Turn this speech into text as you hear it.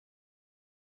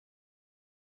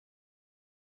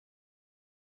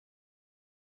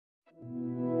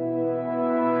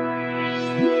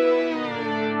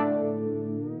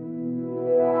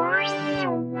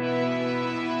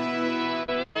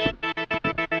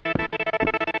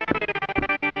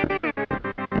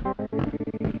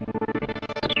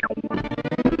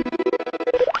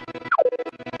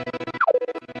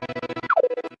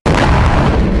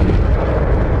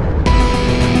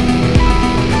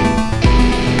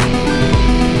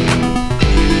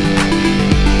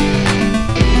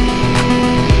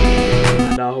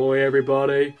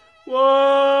Everybody,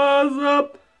 what's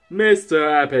up?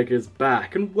 Mr. Epic is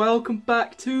back, and welcome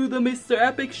back to the Mr.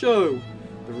 Epic Show,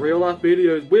 the real life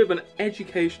videos with an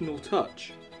educational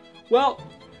touch. Well,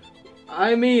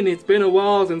 I mean, it's been a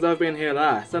while since I've been here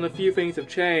last, and a few things have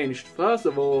changed. First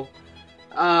of all,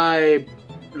 I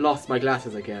lost my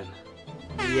glasses again.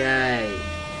 Yay.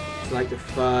 It's like the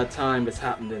third time this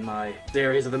happened in my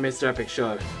series of the Mr. Epic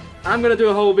Show. I'm gonna do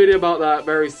a whole video about that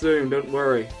very soon, don't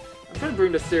worry. I'm trying to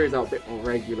bring the series out a bit more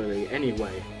regularly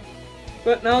anyway.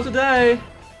 But now today,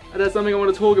 there's something I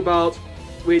want to talk about,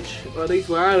 which, at least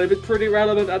where I live, is pretty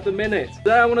relevant at the minute.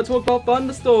 Today I want to talk about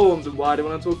thunderstorms. And why do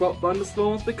I want to talk about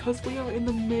thunderstorms? Because we are in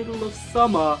the middle of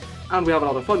summer, and we have a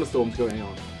lot of thunderstorms going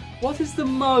on. What is the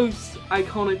most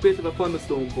iconic bit of a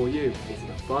thunderstorm for you? Is it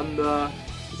a thunder?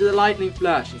 Is it a lightning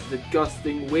flash? Is it a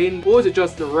gusting wind? Or is it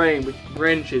just the rain which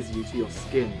wrenches you to your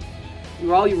skin?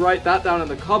 While you write that down in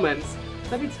the comments,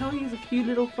 let me tell you a few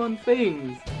little fun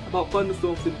things about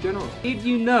thunderstorms in general. Did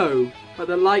you know that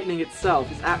the lightning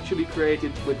itself is actually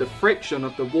created with the friction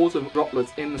of the water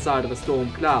droplets inside of a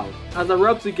storm cloud? As they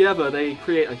rub together, they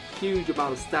create a huge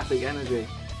amount of static energy,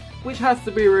 which has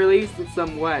to be released in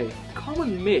some way. A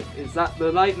common myth is that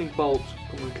the lightning bolt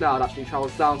from the cloud actually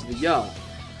travels down to the earth.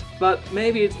 But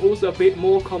maybe it's also a bit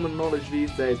more common knowledge these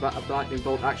days that a lightning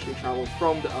bolt actually travels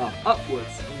from the earth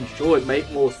upwards. I'm sure it'd make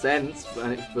more sense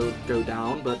when it would go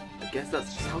down, but I guess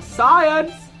that's just how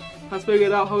science has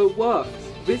figured out how it works.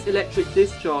 This electric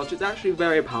discharge is actually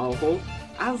very powerful,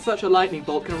 as such a lightning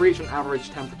bolt can reach an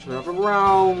average temperature of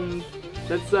around,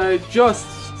 let's say, just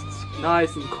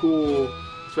nice and cool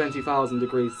 20,000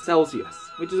 degrees Celsius,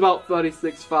 which is about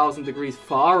 36,000 degrees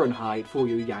Fahrenheit for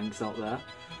you Yanks out there.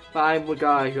 But I'm the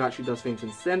guy who actually does things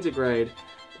in centigrade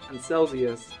and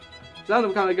Celsius. So I'm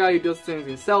the kind of guy who does things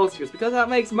in Celsius because that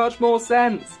makes much more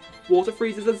sense. Water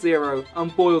freezes at 0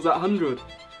 and boils at 100.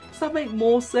 Does that make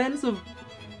more sense of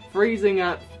freezing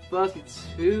at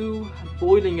 32 and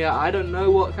boiling at I don't know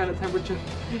what kind of temperature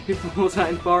it boils at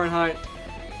in Fahrenheit?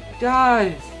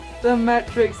 Guys, the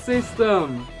metric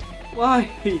system.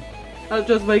 Why? That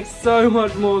just makes so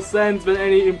much more sense than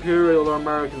any imperial or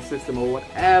American system or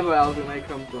whatever else it may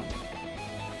come from.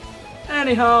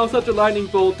 Anyhow, such a lightning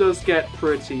bolt does get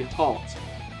pretty hot.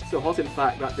 So hot in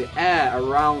fact that the air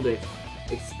around it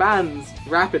expands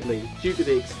rapidly due to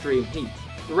the extreme heat.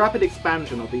 The rapid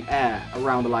expansion of the air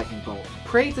around the lightning bolt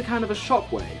creates a kind of a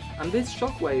shockwave, and this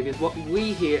shockwave is what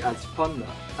we hear as thunder.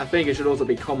 I think it should also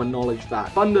be common knowledge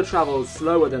that thunder travels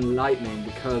slower than lightning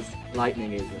because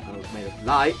lightning is made of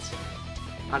light,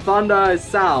 and thunder is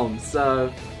sound,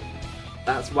 so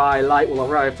that's why light will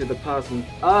arrive to the person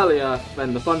earlier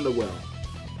than the thunder will.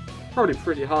 Probably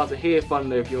pretty hard to hear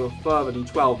thunder if you're further than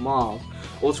 12 miles,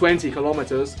 or 20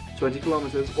 kilometers,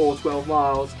 or 12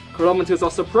 miles. Kilometers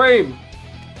are supreme!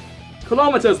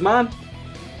 Kilometers, man!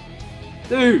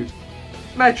 Dude!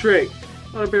 Metric!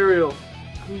 Not imperial.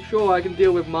 I'm sure I can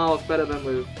deal with miles better than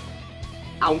with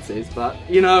ounces, but,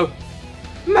 you know,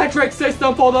 metric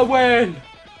system for the win!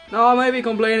 Now, I may be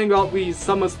complaining about these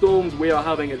summer storms we are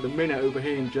having at the minute over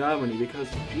here in Germany because,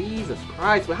 Jesus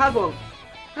Christ, we had one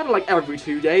like every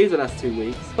 2 days the last 2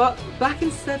 weeks. But back in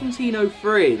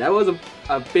 1703, there was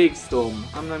a big storm.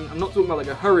 I'm not talking about like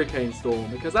a hurricane storm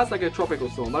because that's like a tropical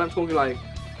storm, but I'm talking like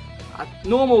a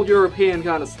normal European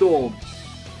kind of storm.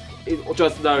 It's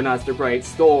just known as the Great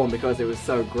Storm because it was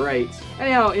so great.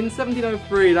 Anyhow, in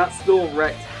 1703, that storm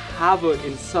wreaked havoc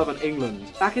in southern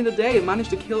England. Back in the day, it managed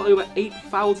to kill over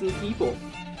 8,000 people,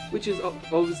 which is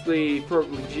obviously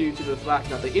probably due to the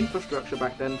fact that the infrastructure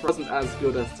back then wasn't as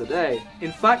good as today.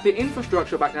 In fact, the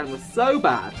infrastructure back then was so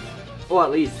bad, or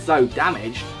at least so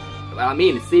damaged, well, I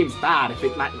mean, it seems bad if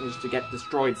it managed to get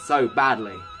destroyed so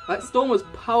badly. That storm was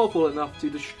powerful enough to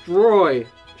destroy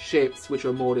ships which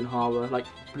were moored in harbour, like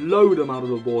blow them out of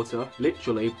the water,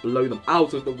 literally blow them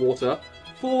out of the water.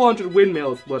 400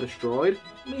 windmills were destroyed.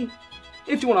 I mean,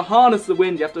 if you want to harness the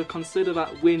wind, you have to consider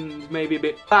that wind maybe a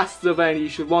bit faster than you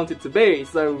should want it to be.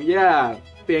 So yeah,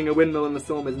 being a windmill in the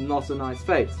storm is not a nice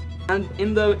fate. And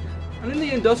in the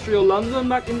industrial London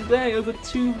back in the day, over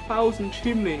 2,000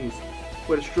 chimneys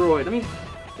were destroyed. I mean,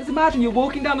 Just imagine you're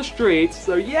walking down the street,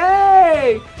 so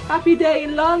yay! Happy day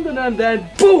in London, and then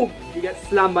boom! You get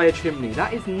slammed by a chimney.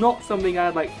 That is not something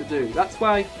I'd like to do. That's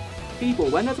why people,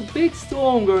 when there's a big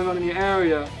storm going on in your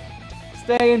area,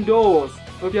 stay indoors.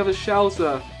 Or if you have a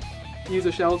shelter, use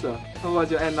a shelter.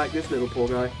 Otherwise you'll end like this little poor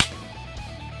guy.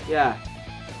 Yeah.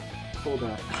 Poor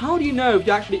guy. How do you know if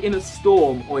you're actually in a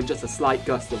storm or in just a slight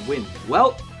gust of wind?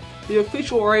 Well, the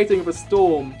official rating of a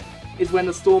storm is when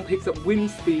the storm picks up wind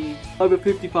speed over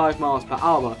 55 miles per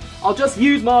hour. I'll just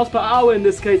use miles per hour in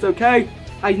this case, okay?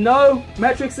 I know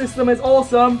metric system is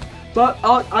awesome, but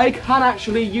I can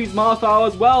actually use miles per hour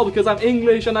as well because I'm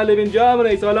English and I live in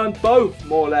Germany, so I learned both,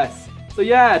 more or less. So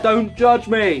yeah, don't judge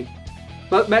me.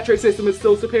 But metric system is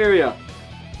still superior.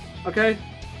 Okay?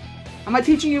 Am I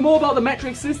teaching you more about the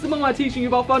metric system or am I teaching you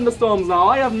about thunderstorms now?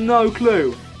 I have no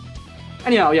clue.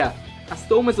 Anyhow, yeah. A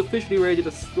storm is officially rated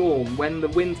a storm when the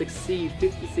winds exceed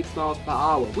 56 miles per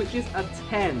hour, which is a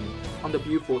 10 on the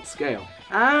Beaufort scale.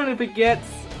 And if it gets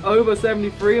over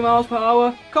 73 miles per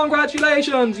hour,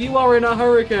 congratulations, you are in a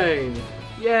hurricane.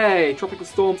 Yay, tropical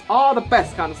storms are the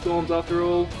best kind of storms after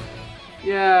all.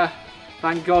 Yeah,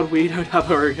 thank God we don't have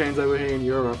hurricanes over here in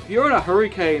Europe. If you're in a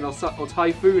hurricane or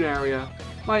typhoon area,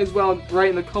 might as well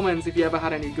write in the comments if you ever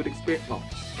had any good experience. Well,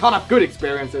 can't have good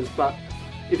experiences, but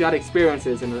if you had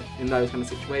experiences in those kind of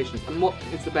situations, and what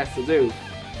is the best to do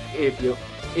if you're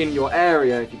in your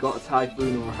area, if you've got a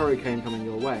typhoon or a hurricane coming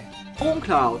your way. Storm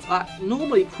clouds are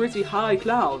normally pretty high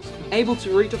clouds, able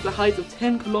to reach up to heights of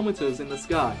 10 kilometers in the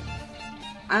sky.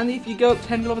 And if you go up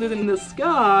 10 kilometers in the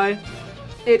sky,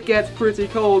 it gets pretty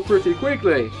cold pretty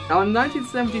quickly. Now in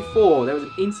 1974, there was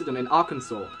an incident in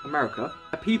Arkansas, America,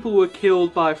 where people were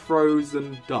killed by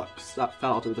frozen ducks that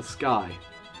fell out of the sky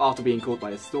after being caught by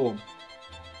a storm.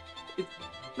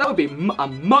 That would be a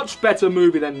much better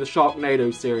movie than the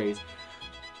Sharknado series.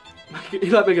 Like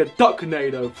a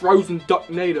Ducknado, Frozen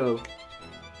Ducknado.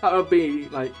 That would be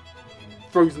like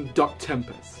Frozen Duck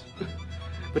Tempest.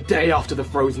 The day after the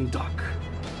frozen duck.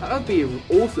 That would be an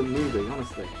awesome movie,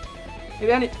 honestly. If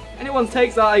anyone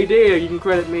takes that idea, you can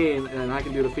credit me and I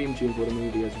can do the theme tune for the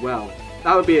movie as well.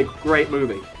 That would be a great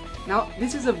movie. Now,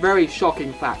 this is a very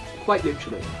shocking fact, quite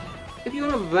literally. If you're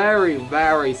in a very,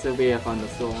 very severe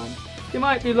thunderstorm, you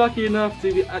might be lucky enough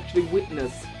to actually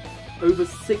witness over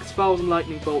 6,000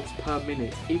 lightning bolts per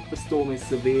minute if the storm is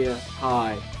severe,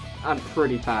 high, and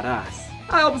pretty badass.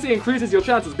 That obviously increases your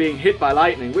chances of being hit by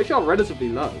lightning, which are relatively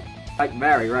low. Like,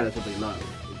 very relatively low.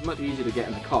 It's much easier to get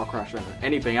in a car crash than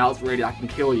anything else really that can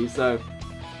kill you, so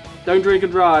don't drink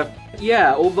and drive.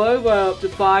 Yeah, although there are up to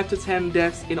 5 to 10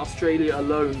 deaths in Australia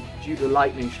alone due to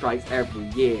lightning strikes every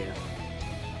year,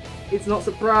 it's not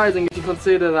surprising if you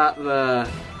consider that the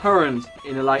current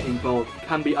in a lightning bolt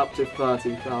can be up to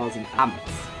 30,000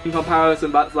 amps. In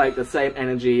comparison, that's like the same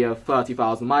energy of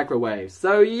 30,000 microwaves.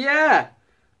 So yeah,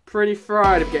 pretty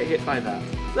fried if you get hit by that.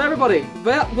 So everybody,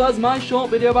 that was my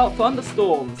short video about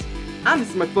thunderstorms. And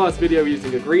this is my first video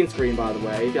using a green screen, by the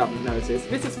way, if you haven't noticed.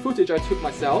 This is footage I took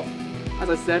myself. As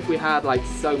I said, we had like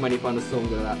so many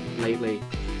thunderstorms lately.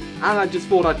 And I just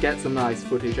thought I'd get some nice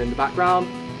footage in the background,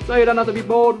 so you don't have to be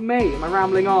bored with me, am I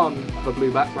rambling on of a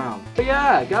blue background. But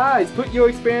yeah, guys, put your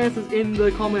experiences in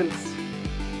the comments.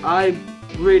 I'd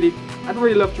really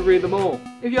love to read them all.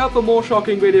 If you're up for more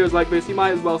shocking videos like this, you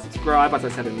might as well subscribe, as I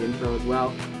said in the intro as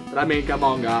well. But I mean, come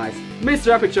on guys. Mr.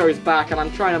 Epic Show is back and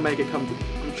I'm trying to make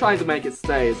it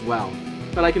stay as well.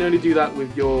 But I can only do that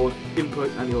with your input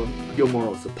and your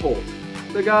moral support.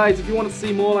 So guys, if you want to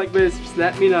see more like this, just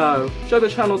let me know. Show the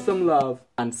channel some love.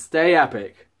 And stay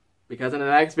epic. Because in the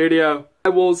next video, I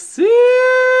will see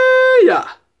ya!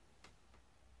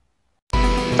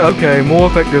 Okay, more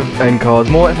effective end cards,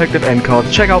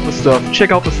 Check out the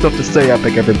stuff to stay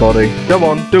epic, everybody. Go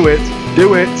on, do it.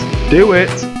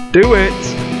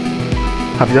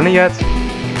 Have you done it yet?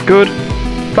 Good.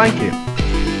 Thank you.